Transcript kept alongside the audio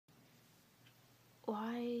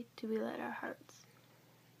Why do we let our hearts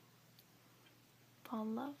fall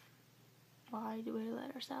in love? Why do we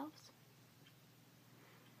let ourselves?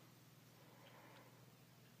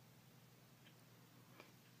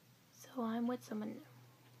 So I'm with someone new.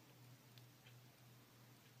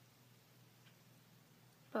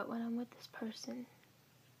 But when I'm with this person,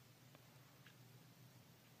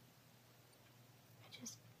 I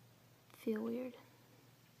just feel weird.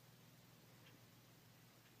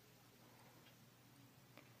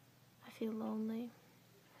 I feel lonely.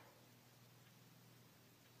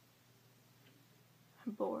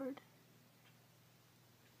 I'm bored.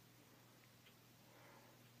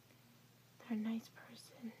 They're a nice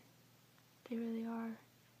person. They really are.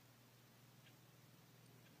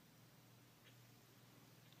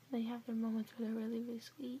 They have their moments where they're really, really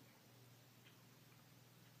sweet.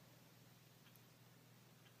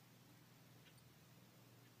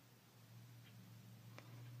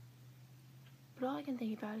 But all I can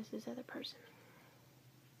think about is this other person.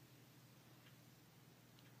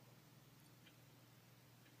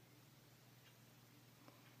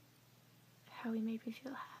 How he made me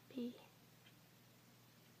feel happy.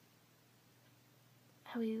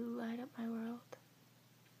 How he light up my world.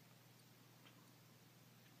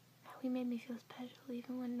 How he made me feel special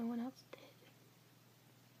even when no one else did.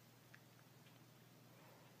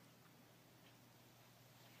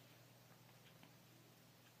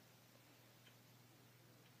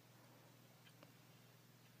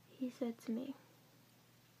 He said to me,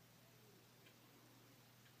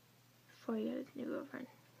 before he got his new girlfriend,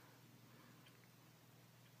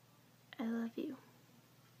 I love you,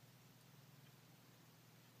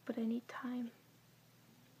 but I need time.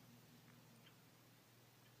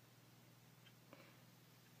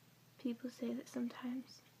 People say that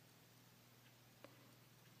sometimes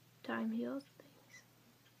time heals things,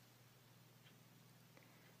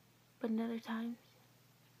 but in other times,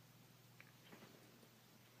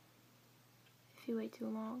 if you wait too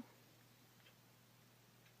long,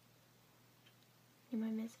 you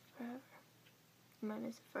might miss it forever. You might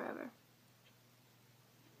miss it forever.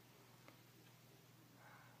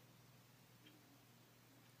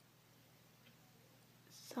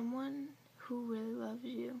 Someone who really loves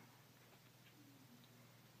you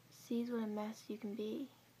sees what a mess you can be,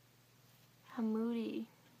 how moody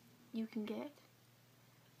you can get,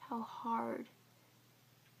 how hard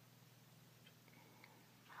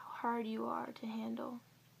you are to handle,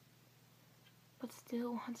 but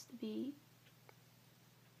still wants you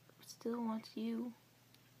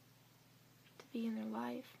to be in their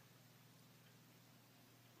life.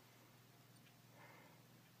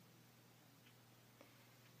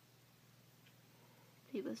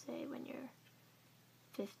 People say when you're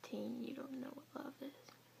 15, you don't know what love is.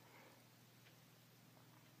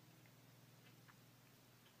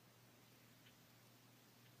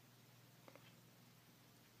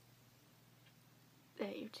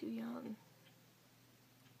 That you're too young.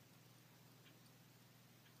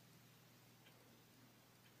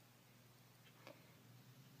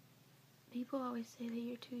 People always say that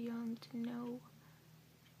you're too young to know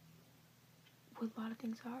what a lot of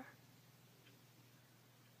things are.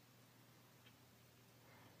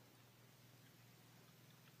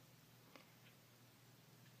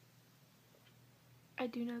 I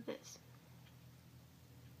do know this.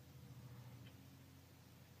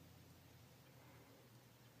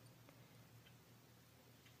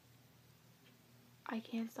 I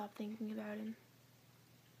can't stop thinking about him.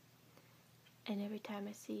 And every time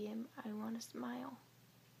I see him, I want to smile.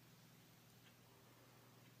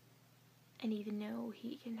 And even though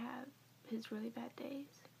he can have his really bad days,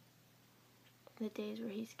 the days where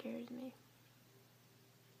he scares me,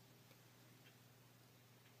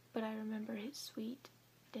 but I remember his sweet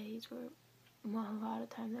days where, well, a lot of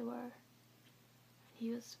time they were.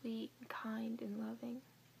 He was sweet and kind and loving.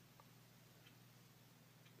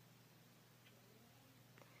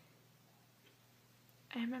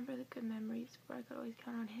 I remember the good memories where I could always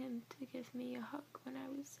count on him to give me a hug when I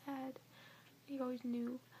was sad. He always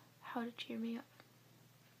knew how to cheer me up.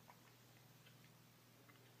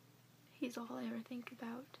 He's all I ever think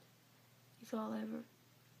about. He's all I ever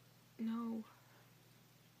know.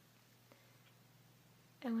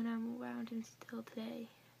 And when I'm around him still today,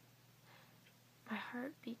 my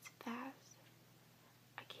heart beats fast.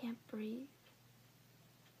 I can't breathe.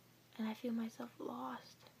 And I feel myself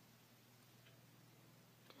lost.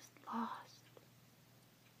 Just lost.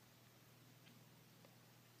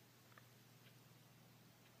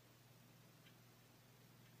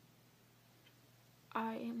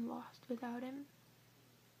 I am lost without him.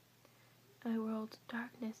 My world's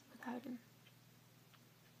darkness without him.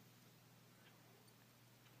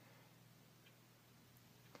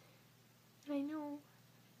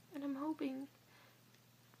 And I'm hoping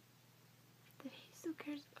that he still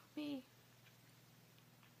cares about me.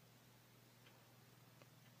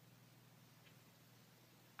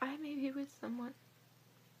 I may be with someone,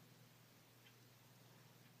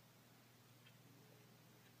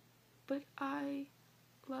 but I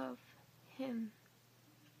love him.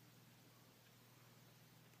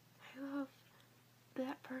 I love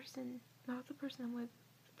that person, not the person I'm with,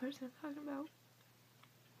 the person I'm talking about.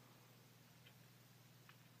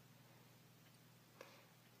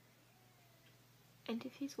 And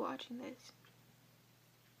if he's watching this,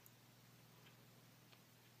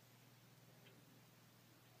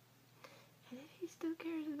 and if he still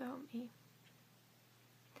cares about me,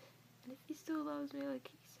 and if he still loves me like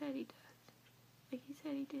he said he does, like he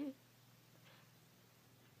said he did,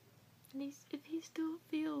 and if he still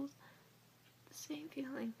feels the same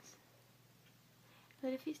feelings,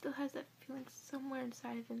 that if he still has that feeling somewhere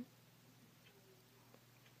inside of him,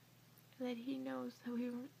 that he knows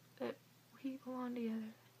that we belong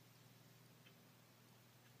together.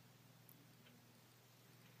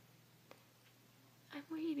 I'm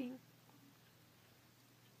waiting.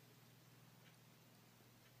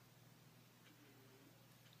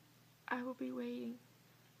 I will be waiting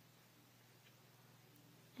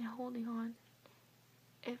and holding on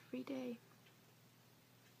every day.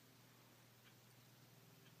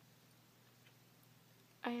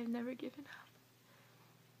 I have never given up.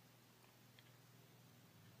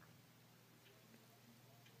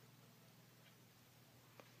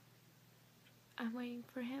 I'm waiting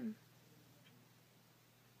for him.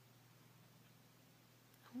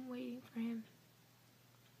 I'm waiting for him.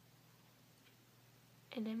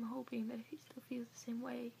 And I'm hoping that if he still feels the same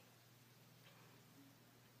way,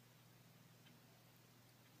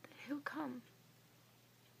 that he'll come.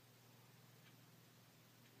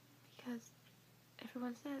 Because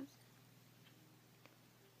everyone says,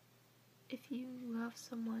 if you love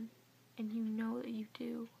someone and you know that you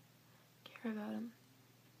do care about them,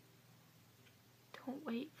 don't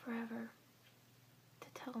wait forever to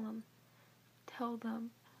tell them. Tell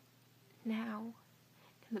them now,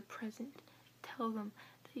 in the present. Tell them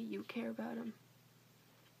that you care about them.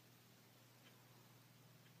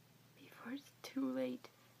 Before it's too late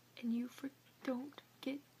and you don't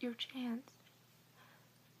get your chance.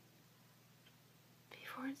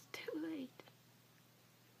 Before it's too late.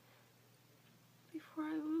 Before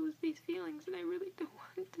I lose these feelings, and I really don't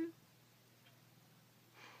want to.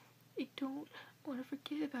 I don't want to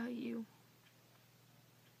forget about you.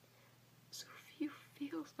 So if you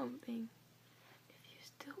feel something, if you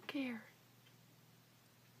still care,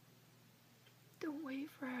 don't wait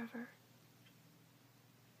forever.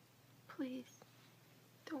 Please,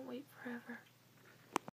 don't wait forever.